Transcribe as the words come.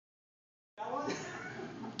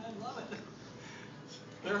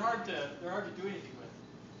they're hard to do anything with.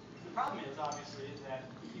 The problem is obviously that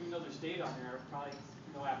even though there's data on there, probably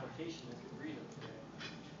no application that can read them today.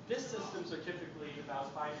 Disk systems are typically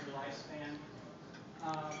about 5-year lifespan.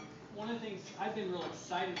 One of the things I've been real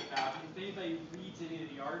excited about, and if anybody reads any of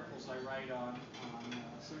the articles I write on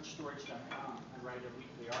searchstorage.com, I write a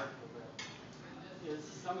weekly article there, is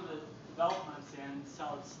some of the developments in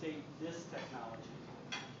solid-state disk technology.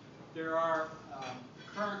 There are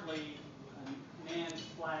currently NAND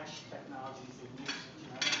flash technologies in usage.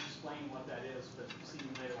 And I won't explain what that is, but if you see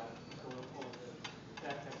me later, I'll go over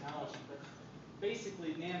that technology. But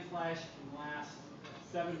basically, NAND flash can last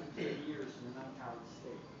 7 to 10 years in an unpowered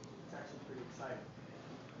state. It's actually pretty exciting.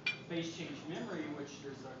 Phase change memory, which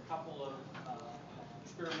there's a couple of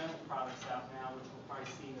experimental products out now, which we'll probably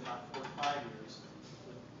see in about 4 to 5 years,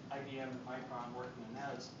 with IBM and Micron working on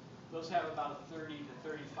those. Those have about a 30 to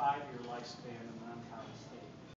 35-year lifespan in an unpowered